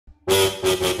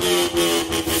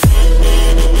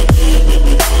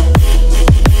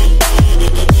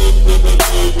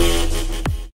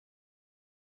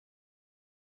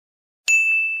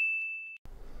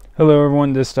Hello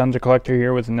everyone, this is Dungeon Collector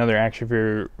here with another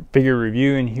action figure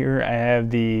review, and here I have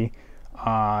the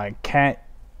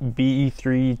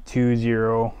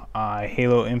KatB320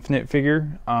 Halo Infinite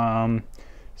figure.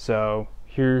 So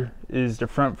here is the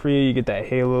front for you. You get that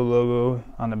Halo logo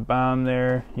on the bottom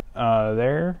there.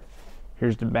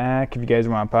 Here's the back. If you guys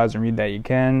want to pause and read that, you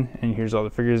can. And here's all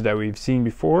the figures that we've seen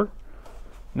before.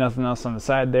 Nothing else on the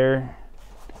side there.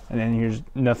 And then here's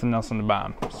nothing else on the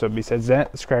bottom. So besides that,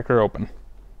 let's crack her open.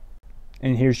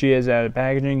 And here she is out of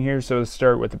packaging here. So let's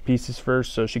start with the pieces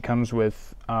first. So she comes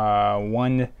with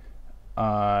one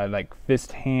like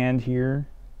fist hand here.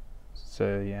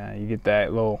 So yeah, you get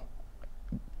that little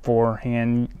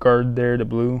 4-hand guard there, the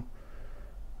blue.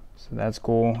 So that's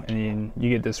cool. And then you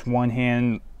get this one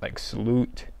hand like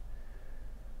salute.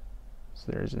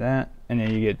 So there's that. And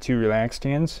then you get 2 relaxed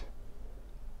hands.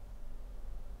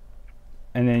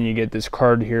 And then you get this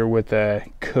card here with a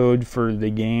code for the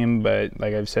game, but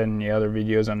like I've said in the other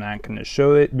videos, I'm not going to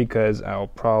show it because I'll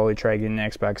probably try getting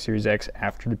an Xbox Series X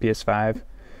after the PS5.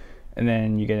 And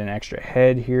then you get an extra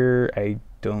head here. I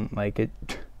don't like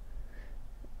it.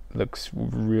 Looks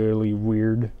really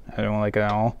weird. I don't like it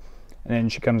at all. And then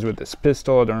she comes with this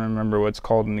pistol. I don't remember what it's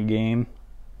called in the game,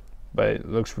 but it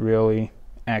looks really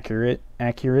accurate.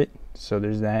 So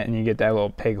there's that, and you get that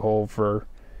little peg hole for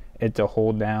it to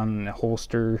hold down and the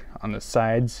holster on the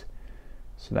sides,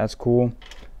 so that's cool.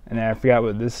 And then I forgot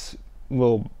what this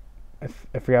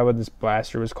I forgot what this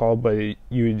blaster was called, but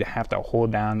you would have to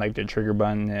hold down like the trigger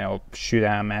button and it'll shoot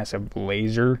out a massive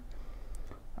laser.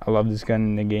 I love this gun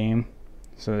in the game,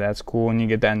 so that's cool. And you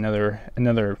get that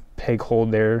another peg hole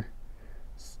there.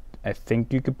 I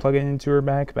think you could plug it into her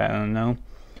back, but I don't know.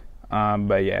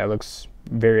 But yeah, it looks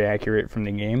very accurate from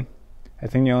the game. I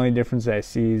think the only difference that I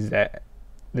see is that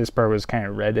this part was kind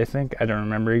of red, I think. I don't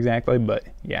remember exactly, but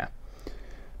yeah.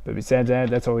 But besides that,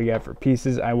 that's all we got for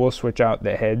pieces. I will switch out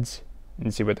the heads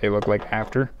and see what they look like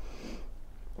after.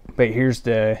 But here's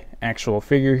the actual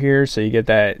figure here. So you get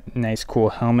that nice cool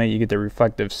helmet. You get the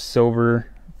reflective silver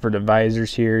for the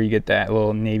visors here. You get that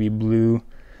little navy blue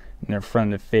in the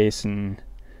front of the face and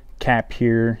cap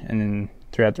here. And then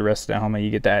throughout the rest of the helmet,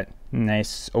 you get that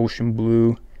nice ocean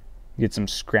blue. You get some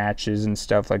scratches and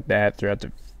stuff like that throughout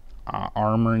the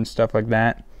armor and stuff like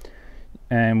that.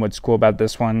 And what's cool about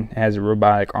this one, it has a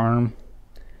robotic arm,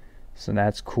 so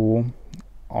that's cool.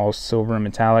 All silver and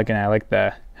metallic, and I like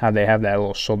how they have that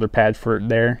little shoulder pad for it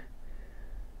there.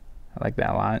 I like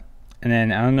that a lot. And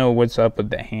then I don't know what's up with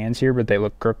the hands here, but they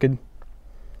look crooked.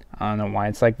 I don't know why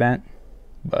it's like that,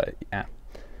 but yeah,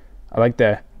 I like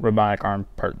the robotic arm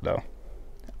part though.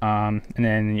 And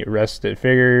then the rest of the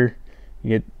figure,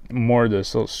 you get more of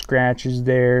those little scratches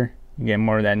there. You get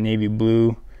more of that navy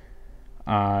blue,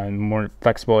 more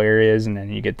flexible areas, and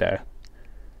then you get the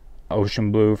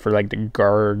ocean blue for like the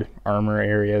guard armor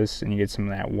areas, and you get some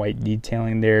of that white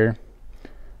detailing there.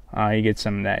 You get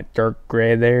some of that dark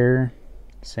gray there.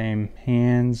 Same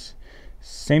hands.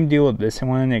 Same deal with this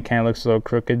one. It kind of looks a little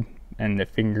crooked, and the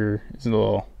finger is a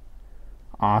little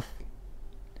off.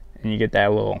 And you get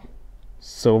that little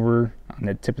silver on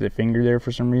the tip of the finger there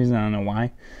for some reason. I don't know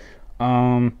why.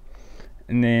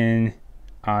 And then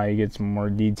you get some more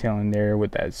detailing there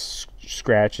with that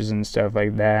scratches and stuff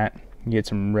like that. You get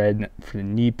some red for the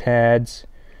knee pads.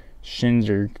 Shins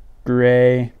are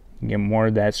gray. You get more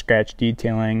of that scratch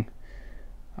detailing.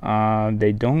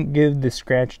 They don't give the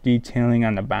scratch detailing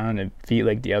on the bottom of the feet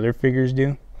like the other figures do.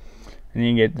 And then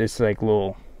you get this like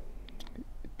little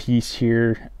piece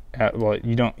here. Well,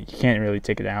 you can't really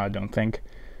take it out, I don't think.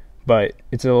 But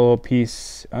it's a little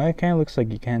piece. It kind of looks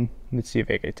like you can. Let's see if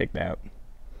I can take that out.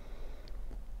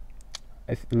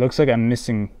 It looks like I'm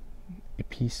missing a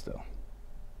piece though.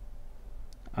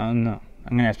 I don't know.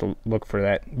 I'm gonna have to look for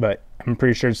that, but I'm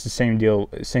pretty sure it's the same deal,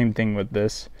 same thing with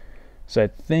this. So I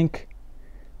think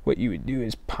what you would do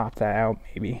is pop that out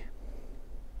maybe.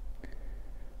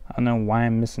 I don't know why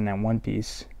I'm missing that one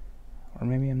piece, or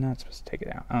maybe I'm not supposed to take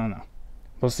it out. I don't know.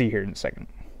 We'll see here in a second.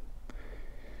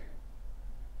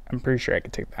 I'm pretty sure I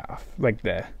could take that off. Like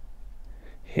I'm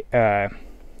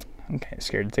kind of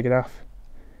scared to take it off.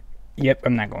 Yep,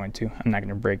 I'm not going to. I'm not going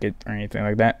to break it or anything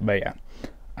like that. But yeah,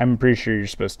 I'm pretty sure you're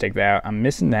supposed to take that out. I'm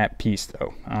missing that piece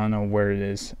though. I don't know where it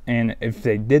is. And if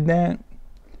they did that,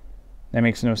 that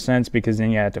makes no sense, because then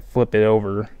you have to flip it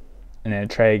over and then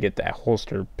try to get that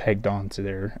holster pegged onto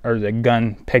there, or the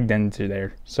gun pegged into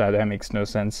there. So that makes no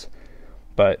sense.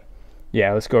 But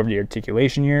yeah, let's go over the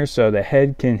articulation here. So the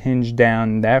head can hinge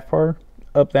down that far,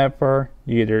 up that far.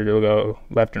 You either go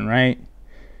left and right.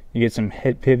 You get some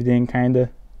head pivoting, kinda,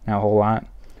 not a whole lot.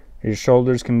 Your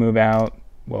shoulders can move out.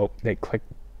 Well, they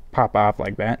pop off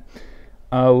like that.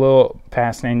 a little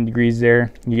past 90 degrees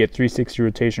there. You get 360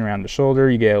 rotation around the shoulder.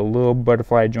 You get a little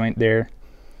butterfly joint there.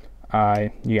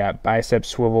 You got bicep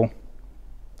swivel,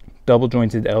 double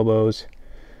jointed elbows.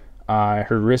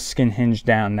 Her wrists can hinge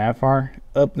down that far,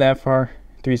 up that far,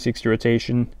 360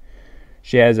 rotation.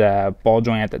 She has a ball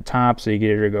joint at the top, so you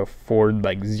get her to go forward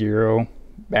like 0,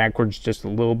 backwards just a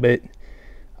little bit.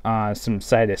 Some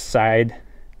side to side.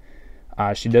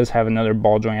 She does have another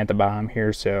ball joint at the bottom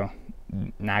here, so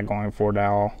not going forward at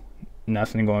all.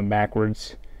 Nothing going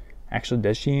backwards. Actually,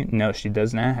 does she? No, she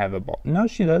does not have a ball. No,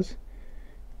 she does.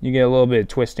 You get a little bit of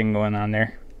twisting going on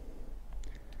there.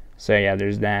 So yeah,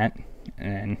 there's that.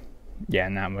 And yeah,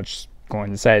 not much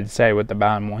going side to side with the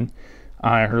bottom one.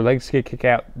 Her legs can kick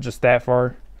out just that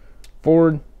far.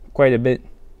 Forward, quite a bit.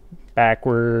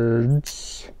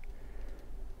 Backwards,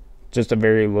 just a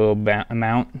very little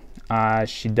amount.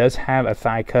 She does have a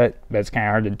thigh cut, but it's kind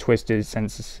of hard to twist it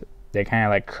since they kind of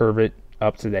like curve it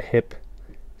up to the hip.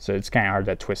 So it's kind of hard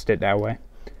to twist it that way.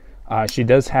 She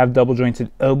does have double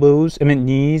jointed elbows.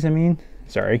 Knees,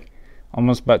 Sorry.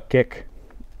 Almost butt kick.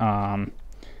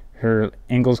 Her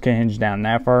ankles can hinge down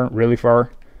that far, really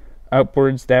far.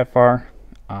 Upwards that far.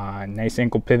 Nice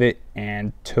ankle pivot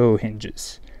and toe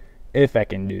hinges. If I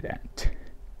can do that.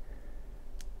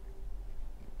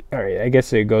 Alright, I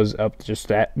guess it goes up just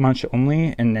that much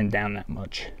only, and then down that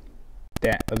much.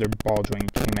 That other ball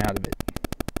joint came out of it.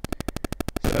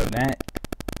 So that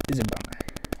is a bummer.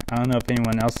 I don't know if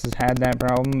anyone else has had that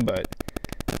problem, but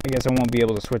I guess I won't be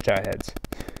able to switch out heads.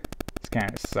 It's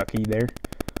kind of sucky there.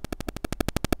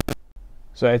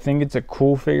 So I think it's a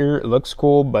cool figure. It looks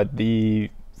cool, but the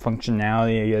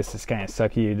functionality, I guess, is kind of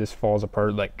sucky. It just falls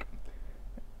apart, like,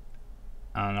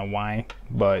 I don't know why,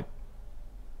 but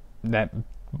that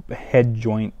head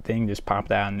joint thing just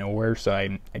popped out of nowhere, so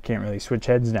I can't really switch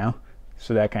heads now,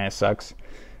 so that kind of sucks.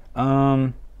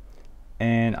 And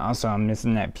also I'm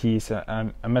missing that piece.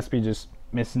 I must be just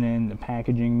missing it in the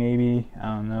packaging, maybe. I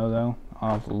don't know though.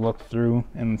 I'll have to look through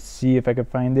and see if I can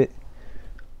find it.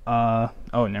 Oh,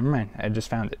 never mind, I just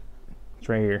found it. It's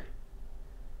right here,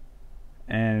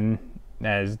 and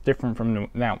that is different from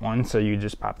that one, so you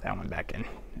just pop that one back in,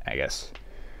 I guess.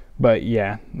 But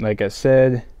yeah, like I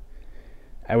said,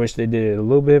 I wish they did a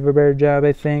little bit of a better job.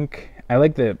 I think I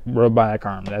like the robotic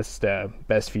arm. That's the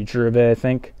best feature of it, I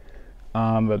think.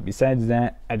 But besides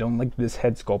that, I don't like this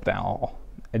head sculpt at all.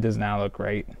 It does not look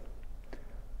right.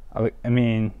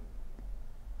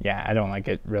 Yeah, I don't like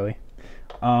it really.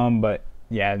 But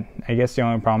yeah, I guess the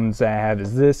only problems that I have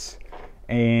is this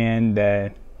and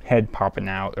the head popping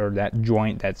out, or that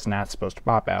joint that's not supposed to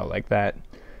pop out like that.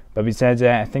 But besides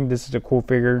that, I think this is a cool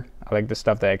figure. I like the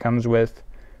stuff that it comes with.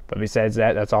 But besides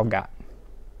that, that's all I've got.